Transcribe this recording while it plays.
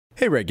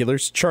Hey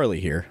regulars, Charlie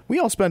here. We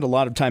all spend a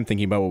lot of time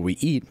thinking about what we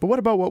eat, but what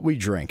about what we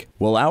drink?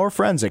 Well, our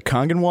friends at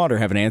Kangen Water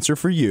have an answer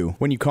for you.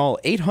 When you call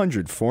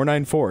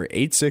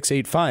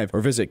 800-494-8685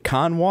 or visit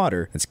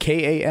Kanwater, that's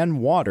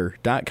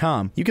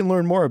KANwater.com, you can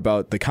learn more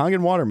about the Kangen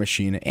Water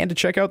machine and to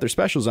check out their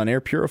specials on air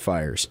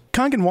purifiers.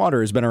 Kangen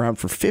Water has been around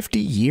for 50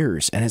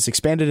 years and has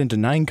expanded into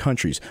 9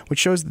 countries, which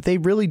shows that they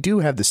really do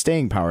have the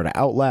staying power to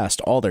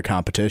outlast all their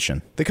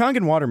competition. The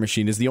Kangen Water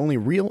machine is the only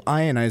real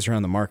ionizer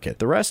on the market.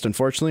 The rest,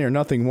 unfortunately, are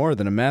nothing more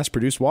than a mass-produced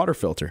water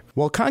filter.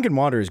 While Kangen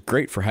water is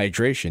great for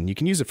hydration, you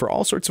can use it for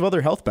all sorts of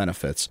other health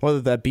benefits,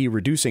 whether that be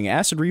reducing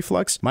acid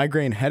reflux,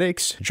 migraine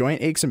headaches,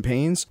 joint aches and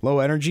pains, low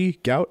energy,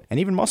 gout, and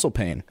even muscle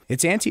pain.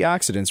 Its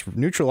antioxidants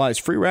neutralize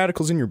free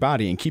radicals in your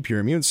body and keep your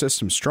immune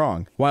system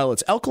strong, while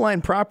its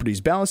alkaline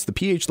properties balance the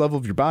pH level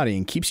of your body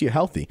and keeps you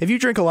healthy. If you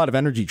drink a lot of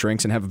energy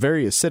drinks and have a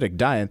very acidic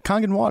diet,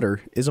 Kangen water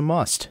is a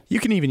must.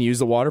 You can even use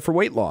the water for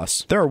weight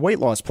loss. There are weight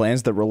loss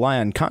plans that rely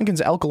on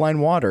Kangen's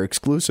alkaline water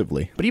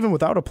exclusively, but even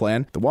without a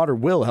plan, the water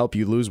will help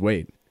you lose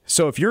weight.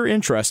 So if you're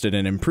interested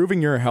in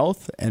improving your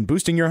health and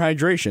boosting your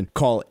hydration,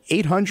 call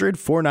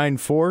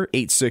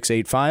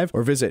 800-494-8685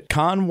 or visit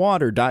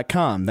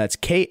kanwater.com, that's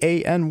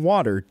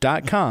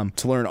KANwater.com,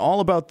 to learn all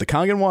about the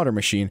Kangen water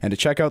machine and to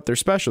check out their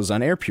specials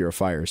on air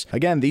purifiers.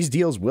 Again, these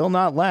deals will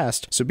not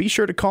last, so be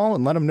sure to call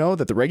and let them know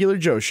that the Regular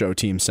Joe Show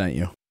team sent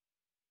you.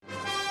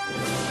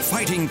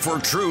 Fighting for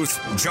truth,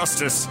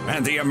 justice,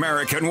 and the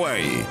American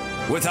way.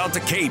 Without the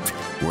cape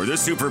or the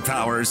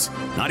superpowers,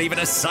 not even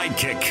a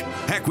sidekick.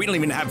 Heck, we don't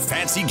even have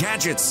fancy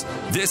gadgets.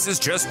 This is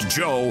just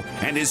Joe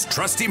and his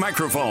trusty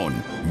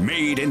microphone,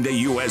 made in the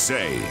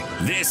USA.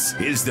 This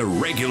is the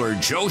Regular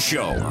Joe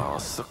Show. Oh,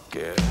 so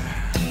good.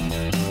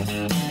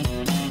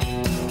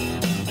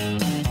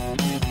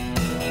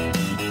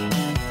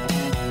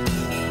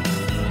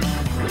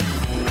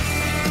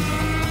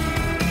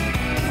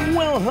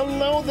 Well,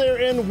 hello there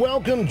and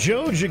welcome,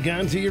 Joe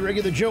Gigante, your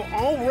Regular Joe,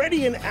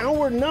 already in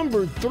hour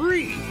number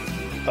 3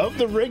 of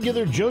the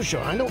Regular Joe Show.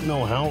 I don't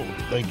know how,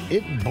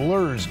 it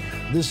blurs.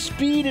 The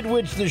speed at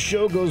which this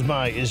show goes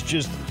by is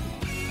just,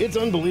 it's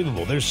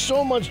unbelievable. There's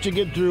so much to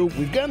get through.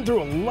 We've gotten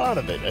through a lot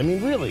of it. I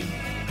mean, really,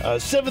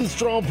 7th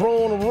straw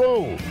poll in a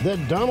row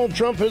that Donald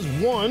Trump has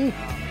won.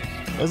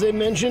 As I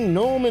mentioned,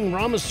 Noam and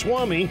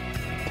Ramaswamy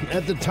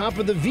at the top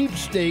of the Veep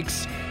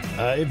stakes.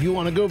 If you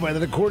want to go by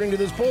that, according to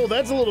this poll,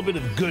 that's a little bit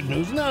of good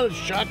news. Not a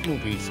shocking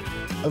piece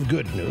of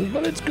good news,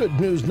 but it's good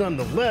news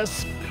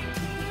nonetheless.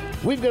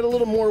 We've got a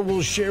little more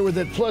we'll share with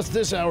it. Plus,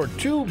 this hour,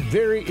 2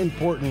 very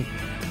important,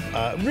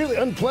 really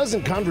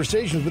unpleasant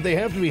conversations, but they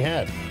have to be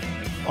had.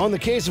 On the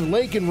case of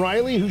Laken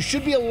Riley, who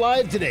should be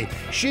alive today.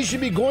 She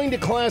should be going to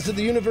class at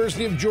the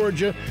University of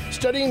Georgia,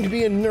 studying to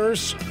be a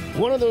nurse,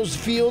 one of those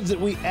fields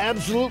that we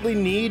absolutely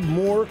need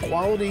more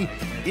quality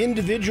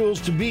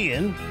individuals to be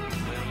in.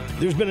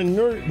 There's been a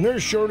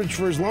nurse shortage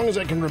for as long as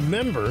I can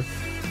remember.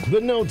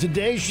 But no,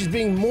 today she's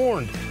being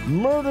mourned,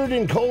 murdered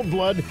in cold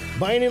blood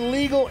by an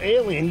illegal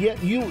alien. Yet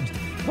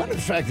but in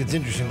fact, it's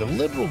interesting. The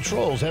liberal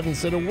trolls haven't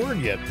said a word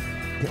yet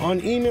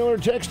on email or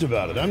text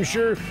about it. I'm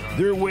sure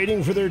they're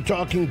waiting for their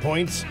talking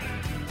points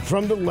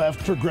from the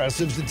left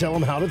progressives to tell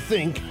them how to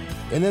think.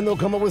 And then they'll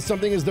come up with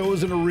something as though it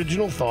was an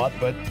original thought.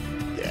 But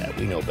yeah,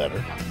 we know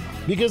better.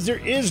 Because there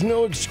is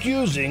no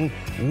excusing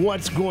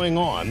what's going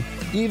on,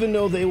 even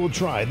though they will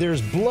try. There's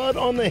blood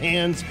on the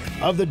hands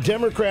of the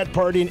Democrat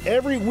Party and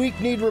every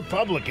weak-kneed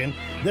Republican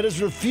that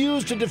has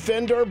refused to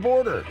defend our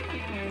border.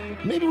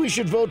 Maybe we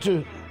should vote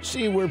to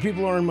see where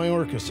people are in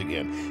Mayorkas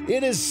again.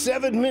 It is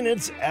 7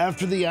 minutes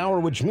after the hour,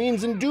 which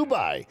means in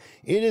Dubai,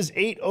 it is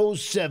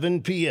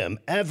 8:07 p.m.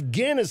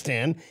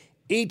 Afghanistan,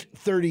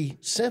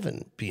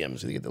 8:37 p.m.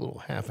 So you get the little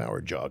half-hour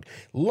jog.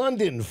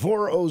 London,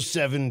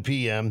 4:07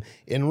 p.m.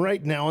 And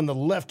right now on the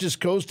leftist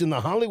coast in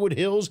the Hollywood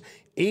Hills,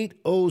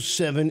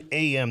 8:07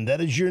 a.m. That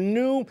is your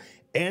new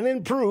and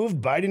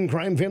improved Biden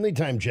crime family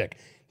time check.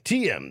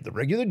 TM, the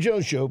Regular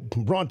Joe Show,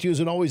 brought to you as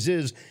it always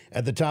is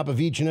at the top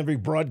of each and every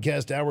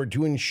broadcast hour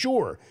to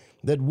ensure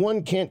that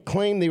one can't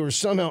claim they were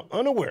somehow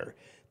unaware,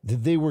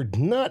 that they were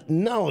not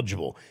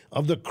knowledgeable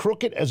of the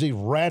crooked as a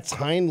rat's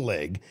hind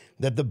leg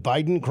that the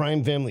Biden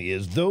crime family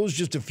is. Those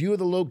just a few of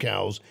the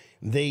locales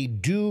they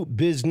do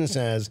business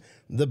as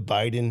the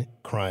Biden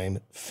crime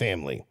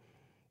family.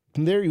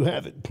 And there you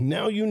have it.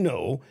 Now you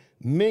know.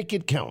 Make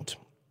it count.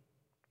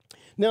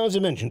 Now, as I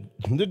mentioned,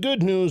 the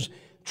good news,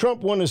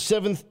 Trump won his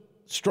 7th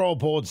straw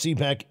poll at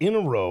CPAC in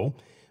a row.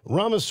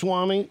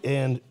 Ramaswamy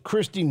and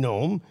Kristi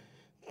Noem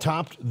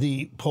topped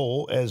the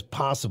poll as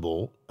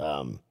possible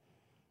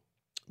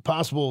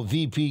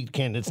VP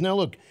candidates. Now,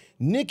 look,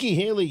 Nikki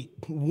Haley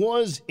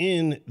was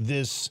in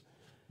this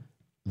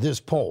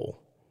poll.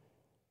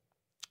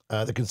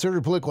 The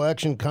Conservative Political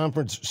Action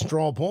Conference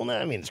straw poll. Now,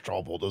 I mean, the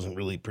straw poll doesn't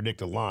really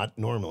predict a lot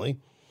normally.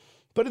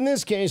 But in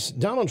this case,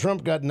 Donald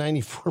Trump got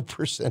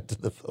 94%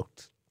 of the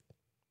vote.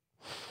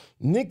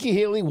 Nikki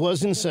Haley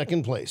was in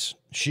second place.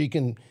 She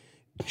can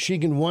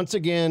once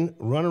again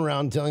run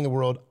around telling the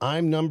world,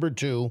 I'm number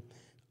two,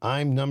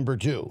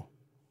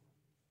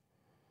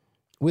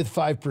 with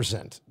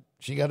 5%.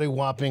 She got a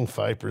whopping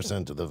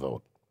 5% of the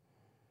vote.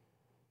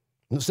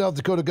 South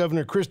Dakota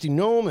Governor Kristi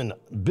Noem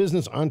and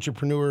business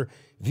entrepreneur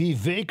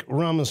Vivek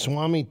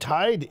Ramaswamy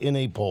tied in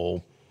a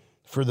poll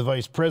for the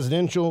vice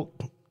presidential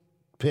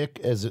pick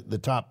as the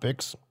top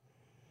picks.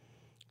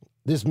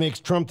 This makes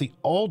Trump the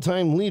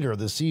all-time leader of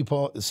the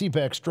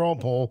CPAC straw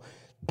poll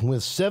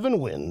with 7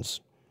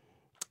 wins,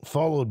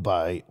 followed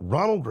by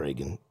Ronald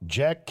Reagan,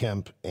 Jack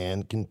Kemp,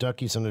 and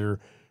Kentucky Senator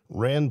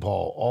Rand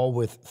Paul, all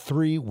with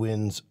 3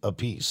 wins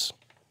apiece.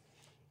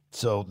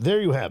 So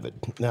there you have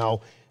it.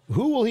 Now,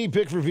 who will he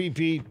pick for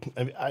VP?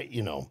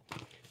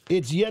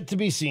 It's yet to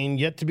be seen,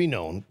 yet to be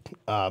known.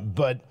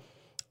 But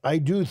I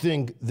do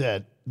think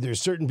that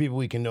there's certain people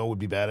we can know would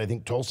be bad. I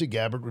think Tulsi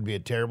Gabbard would be a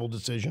terrible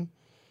decision.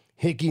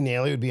 Hickey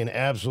Naily would be an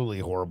absolutely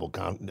horrible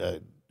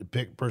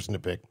person to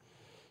pick.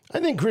 I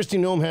think Kristi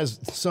Noem has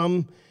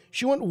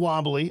she went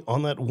wobbly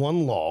on that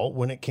one law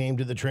when it came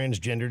to the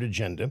transgendered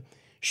agenda.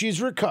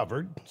 She's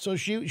recovered, so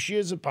she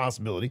is a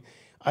possibility.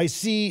 I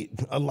see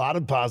a lot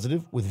of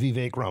positive with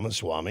Vivek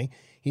Ramaswamy.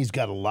 He's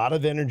got a lot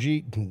of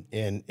energy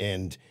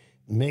and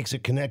makes a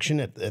connection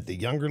at the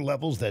younger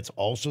levels. That's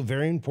also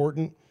very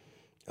important.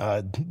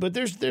 But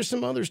there's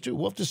some others too.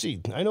 We'll have to see.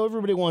 I know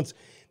everybody wants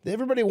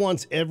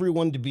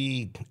everyone to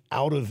be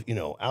out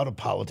of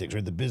politics,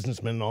 right? The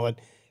businessmen and all that,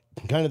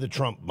 kind of the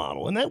Trump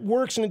model. And that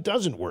works and it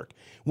doesn't work.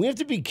 We have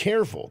to be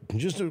careful.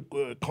 Just a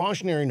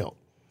cautionary note.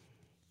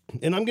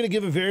 And I'm going to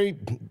give a very,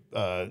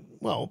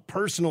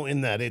 personal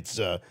in that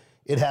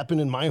it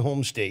happened in my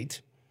home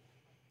state.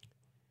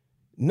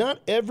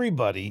 Not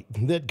everybody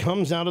that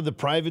comes out of the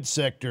private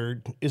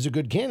sector is a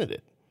good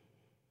candidate.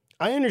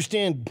 I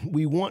understand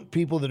we want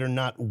people that are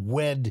not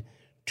wed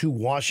to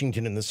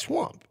Washington and the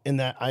swamp, and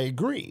that I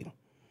agree.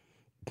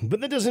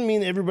 But that doesn't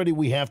mean everybody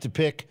we have to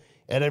pick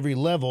at every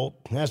level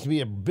has to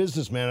be a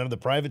businessman out of the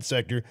private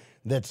sector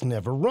that's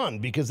never run,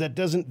 because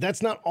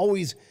that's not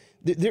always.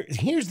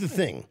 Here's the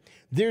thing.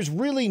 There's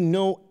really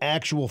no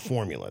actual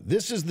formula.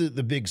 This is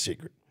the big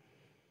secret.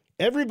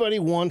 Everybody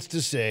wants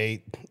to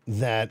say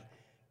that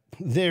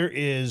there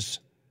is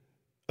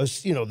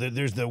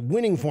there's the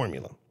winning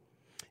formula.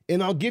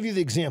 And I'll give you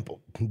the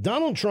example.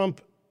 Donald Trump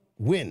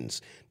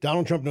wins.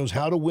 Donald Trump knows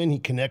how to win. He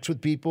connects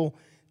with people.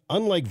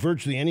 Unlike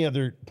virtually any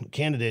other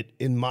candidate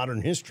in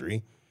modern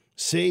history,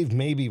 save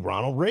maybe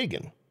Ronald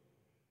Reagan.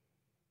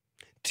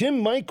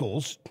 Tim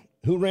Michels,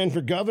 who ran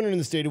for governor in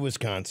the state of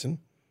Wisconsin,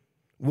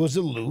 was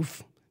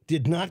aloof,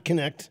 did not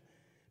connect,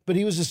 but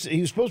he was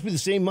supposed to be the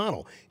same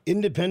model.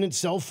 Independent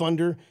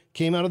self-funder,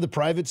 came out of the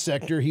private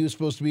sector. He was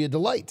supposed to be a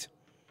delight.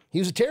 He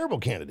was a terrible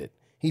candidate.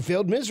 He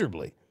failed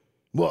miserably.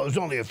 Well, it was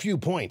only a few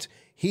points.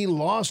 He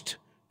lost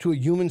to a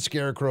human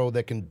scarecrow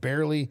that can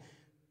barely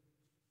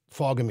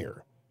fog a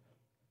mirror.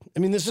 I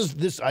mean,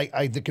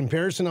 the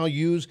comparison I'll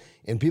use,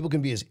 and people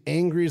can be as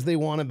angry as they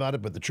want about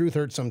it, but the truth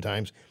hurts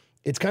sometimes.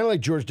 It's kind of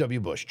like George W.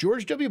 Bush.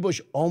 George W.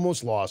 Bush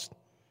almost lost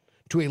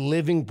to a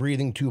living,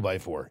 breathing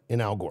 2x4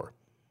 in Al Gore.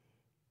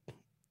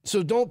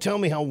 So don't tell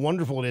me how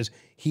wonderful it is.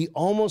 He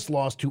almost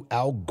lost to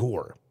Al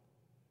Gore.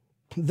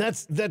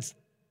 That's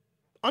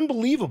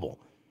unbelievable.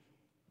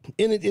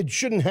 And it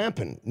shouldn't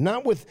happen.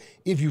 Not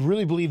if you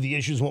really believe the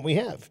issue is what we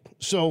have.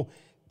 So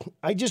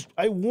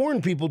I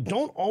warn people,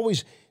 don't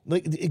always,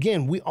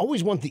 we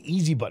always want the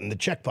easy button, the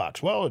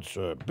checkbox. Well, it's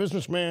a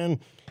businessman.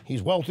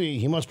 He's wealthy.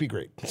 He must be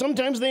great.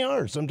 Sometimes they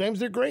are.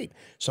 Sometimes they're great.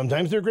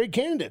 Sometimes they're great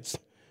candidates.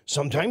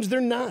 Sometimes they're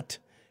not.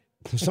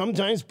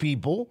 Sometimes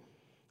people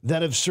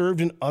that have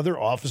served in other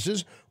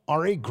offices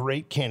are a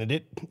great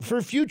candidate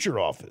for future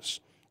office.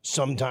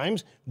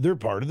 Sometimes they're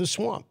part of the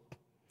swamp.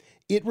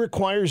 It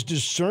requires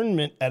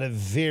discernment at a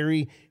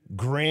very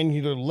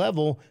granular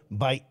level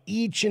by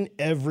each and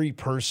every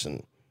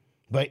person,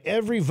 by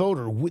every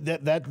voter.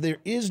 That there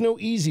is no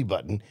easy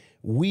button.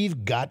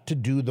 We've got to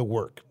do the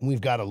work.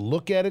 We've got to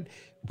look at it.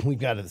 We've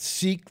got to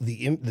seek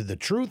the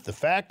truth, the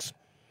facts,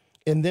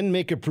 and then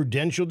make a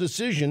prudential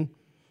decision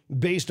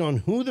based on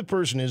who the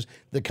person is,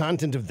 the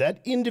content of that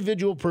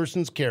individual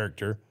person's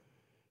character,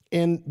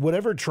 and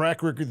whatever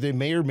track record they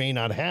may or may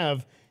not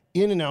have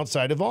in and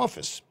outside of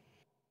office.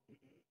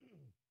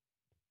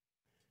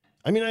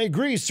 I mean, I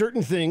agree,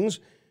 certain things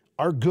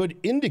are good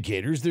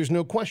indicators, there's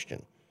no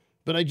question.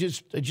 But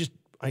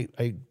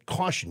I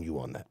caution you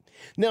on that.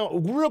 Now,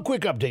 real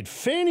quick update.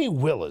 Fani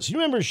Willis, you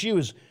remember she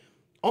was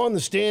on the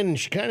stand and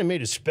she kind of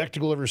made a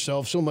spectacle of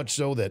herself, so much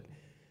so that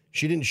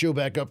she didn't show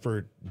back up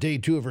for day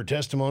 2 of her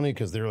testimony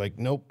because they're like,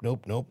 nope.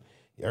 You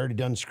already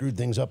done screwed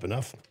things up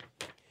enough.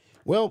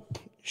 Well,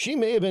 she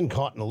may have been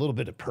caught in a little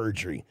bit of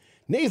perjury.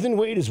 Nathan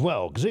Wade as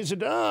well, because they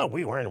said,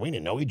 we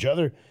didn't know each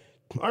other.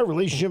 Our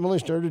relationship only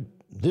started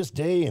this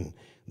day and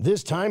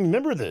this time.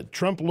 Remember the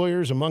Trump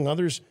lawyers, among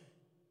others,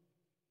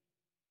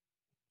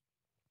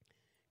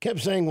 kept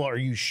saying, well, are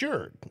you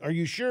sure? Are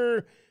you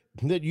sure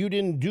that you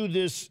didn't do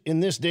this in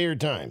this day or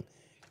time?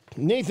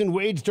 Nathan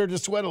Wade started to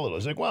sweat a little.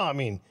 He's like, well, I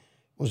mean,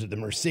 was it the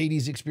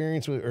Mercedes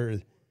experience or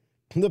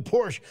the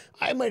Porsche?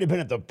 I might have been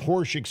at the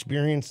Porsche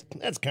experience.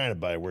 That's kind of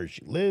by where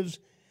she lives.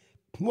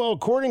 Well,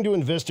 according to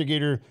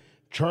investigator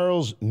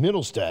Charles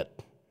Middlestat,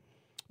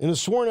 in a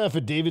sworn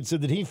affidavit,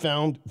 said that he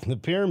found the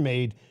pair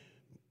made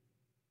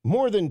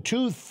more than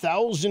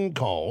 2,000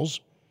 calls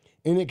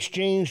and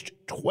exchanged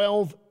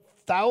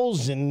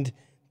 12,000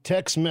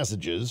 text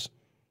messages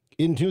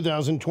in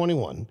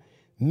 2021,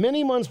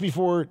 many months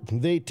before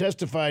they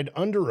testified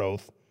under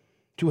oath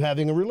to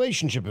having a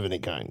relationship of any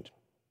kind.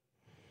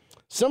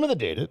 Some of the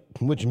data,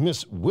 which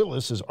Miss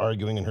Willis is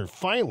arguing in her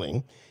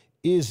filing,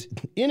 is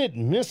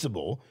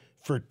inadmissible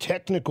for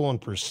technical and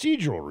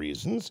procedural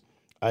reasons,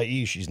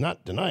 i.e. she's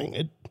not denying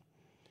it,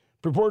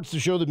 purports to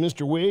show that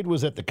Mr. Wade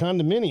was at the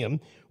condominium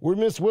where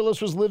Miss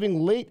Willis was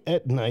living late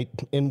at night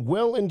and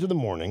well into the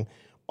morning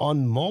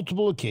on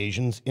multiple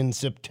occasions in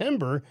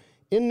September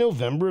and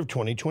November of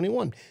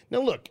 2021. Now,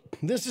 look,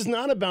 this is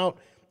not about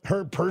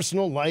her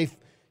personal life.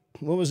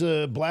 What was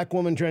a black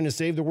woman trying to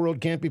save the world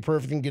can't be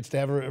perfect and gets to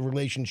have a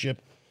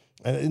relationship?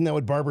 Isn't that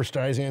what Barbara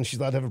Streisand? She's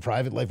allowed to have a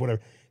private life,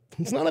 whatever.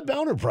 It's not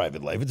about her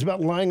private life. It's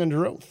about lying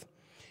under oath.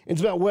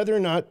 It's about whether or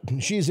not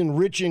she's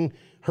enriching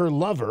her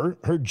lover,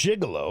 her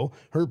gigolo,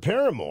 her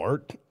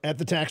paramour at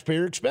the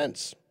taxpayer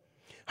expense.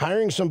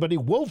 Hiring somebody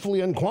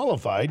woefully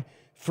unqualified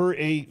for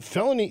a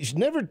felony. She's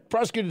never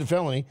prosecuted a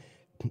felony,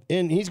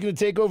 and he's going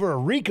to take over a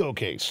RICO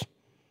case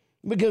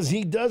because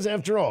he does,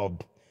 after all,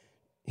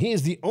 he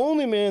is the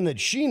only man that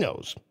she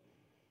knows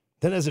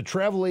that has a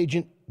travel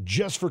agent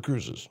just for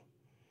cruises.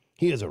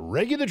 He is a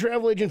regular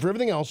travel agent for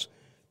everything else,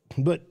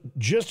 but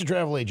just a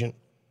travel agent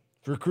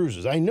for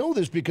cruises. I know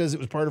this because it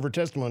was part of her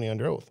testimony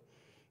under oath.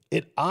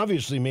 It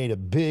obviously made a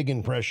big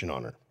impression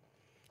on her.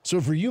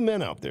 So for you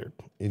men out there,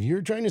 if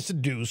you're trying to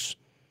seduce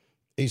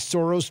a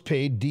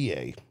Soros-paid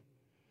DA,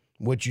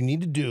 what you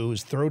need to do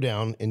is throw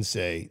down and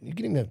say, you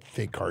can even have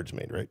fake cards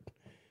made, right?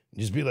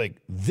 Just be like,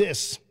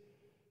 this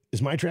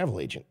is my travel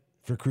agent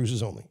for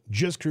cruises only,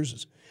 just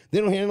cruises. They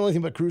don't handle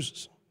anything but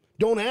cruises.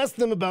 Don't ask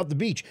them about the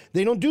beach.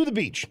 They don't do the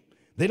beach.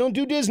 They don't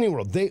do Disney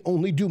World. They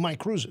only do my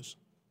cruises.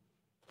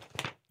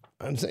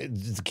 I'm saying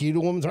it's the key to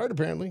a woman's heart,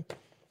 apparently.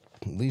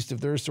 At least if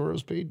they're a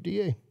Soros-paid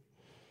DA.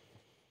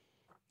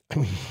 I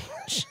mean,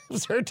 it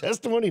was her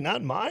testimony,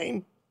 not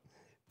mine.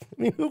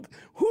 I mean,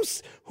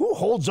 who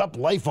holds up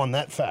life on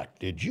that fact?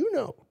 Did you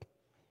know?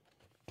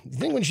 You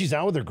think when she's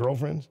out with her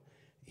girlfriends,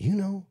 you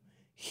know,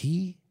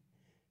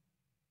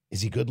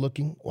 is he good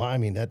looking? Well, I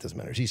mean, that doesn't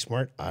matter. Is he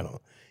smart? I don't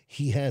know.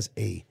 He has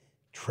a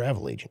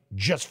travel agent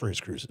just for his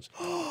cruises.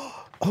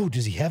 Oh,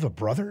 does he have a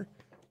brother?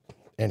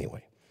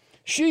 Anyway,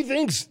 she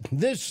thinks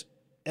this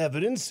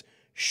evidence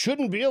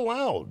shouldn't be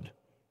allowed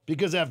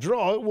because, after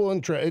all,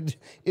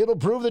 it'll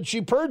prove that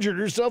she perjured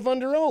herself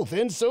under oath,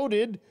 and so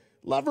did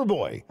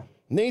Loverboy,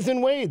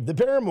 Nathan Wade, the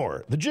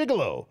paramour, the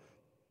gigolo,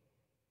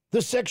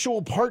 the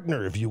sexual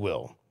partner, if you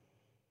will,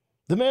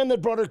 the man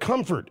that brought her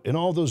comfort in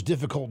all those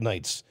difficult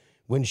nights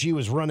when she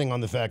was running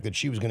on the fact that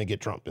she was going to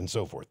get Trump and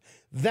so forth.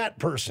 That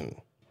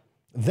person,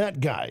 that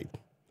guy,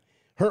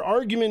 her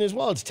argument is,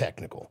 well, it's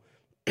technical.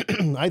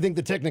 I think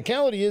the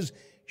technicality is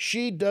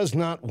she does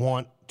not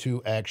want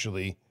to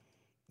actually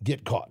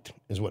get caught,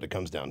 is what it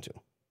comes down to.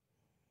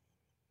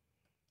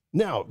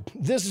 Now,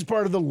 this is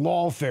part of the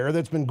lawfare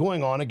that's been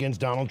going on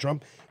against Donald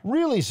Trump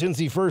really since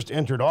he first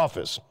entered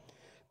office.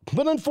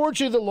 But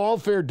unfortunately, the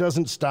lawfare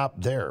doesn't stop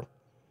there.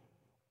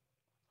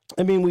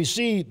 I mean, we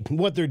see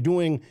what they're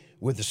doing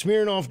with the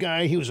Smirnoff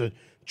guy. He was a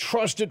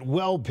trusted,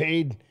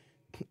 well-paid,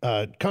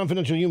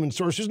 confidential human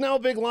source who's now a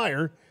big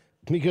liar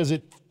because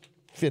it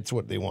fits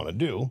what they want to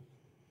do.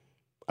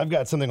 I've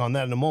got something on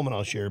that in a moment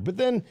I'll share. But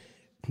then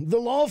the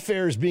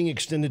lawfare is being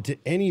extended to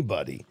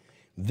anybody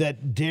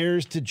that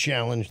dares to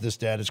challenge the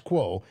status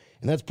quo.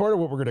 And that's part of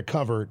what we're going to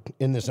cover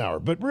in this hour.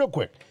 But real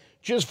quick,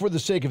 just for the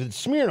sake of it,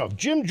 Smirnoff,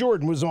 Jim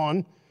Jordan was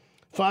on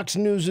Fox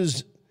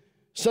News'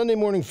 Sunday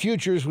Morning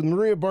Futures with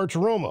Maria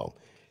Bartiromo.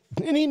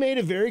 And he made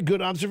a very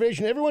good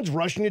observation. Everyone's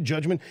rushing to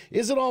judgment.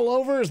 Is it all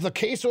over? Is the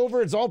case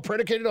over? It's all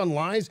predicated on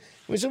lies.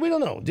 We said, we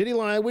don't know. Did he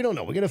lie? We don't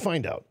know. We're going to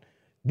find out.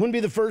 Wouldn't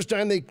be the first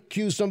time they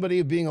accuse somebody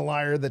of being a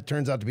liar that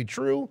turns out to be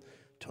true.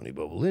 Tony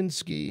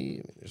Bobulinski. I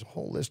mean, there's a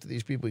whole list of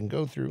these people you can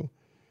go through.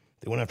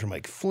 They went after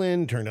Mike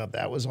Flynn. Turned out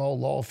that was all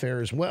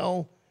lawfare as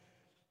well.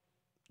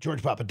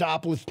 George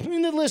Papadopoulos. I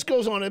mean, the list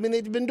goes on. I mean,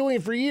 they've been doing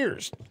it for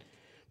years.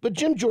 But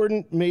Jim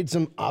Jordan made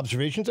some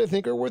observations I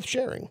think are worth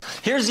sharing.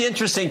 Here's the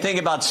interesting thing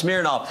about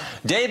Smirnoff.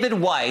 David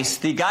Weiss,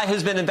 the guy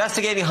who's been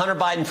investigating Hunter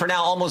Biden for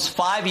now almost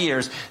 5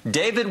 years,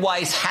 David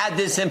Weiss had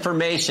this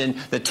information,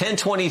 the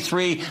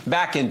 1023,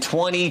 back in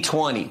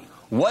 2020.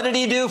 What did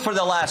he do for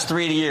the last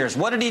 3 years?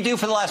 What did he do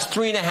for the last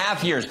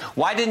 3.5 years?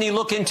 Why didn't he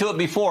look into it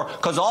before?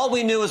 Because all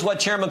we knew is what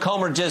Chairman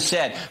Comer just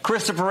said.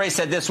 Christopher Wray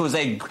said this was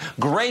a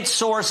great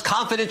source,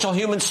 confidential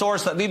human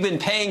source that we've been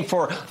paying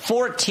for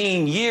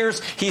 14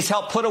 years. He's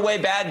helped put away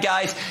bad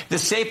guys. The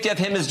safety of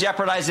him is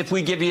jeopardized if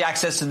we give you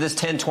access to this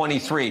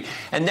 1023.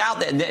 And now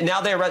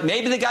they're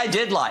maybe the guy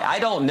did lie. I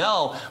don't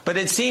know. But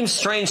it seems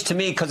strange to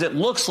me because it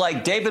looks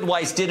like David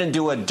Weiss didn't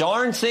do a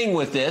darn thing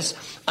with this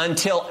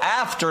until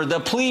after the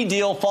plea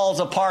deal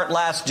falls apart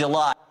last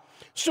July.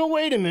 So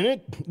wait a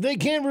minute. They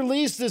can't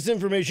release this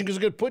information because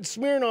it's going to put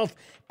Smirnoff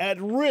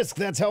at risk.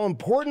 That's how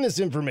important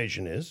this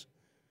information is.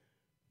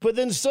 But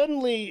then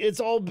suddenly it's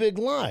all big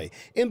lie.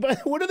 And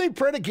what are they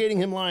predicating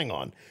him lying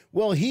on?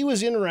 Well, he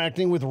was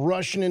interacting with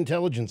Russian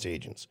intelligence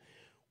agents.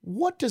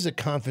 What does a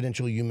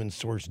confidential human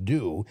source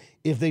do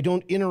if they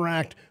don't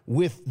interact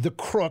with the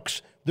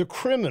crooks, the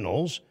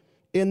criminals,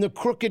 and the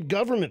crooked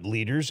government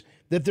leaders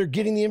that they're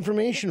getting the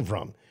information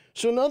from?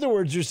 So in other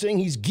words, they're saying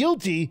he's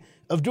guilty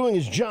of doing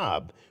his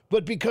job,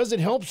 but because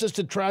it helps us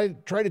to try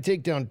to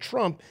take down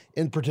Trump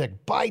and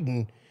protect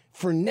Biden,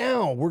 for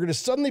now, we're going to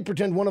suddenly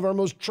pretend one of our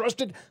most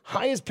trusted,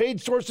 highest paid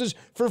sources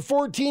for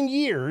 14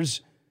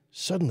 years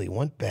suddenly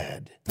went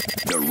bad.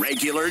 The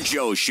Regular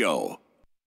Joe Show.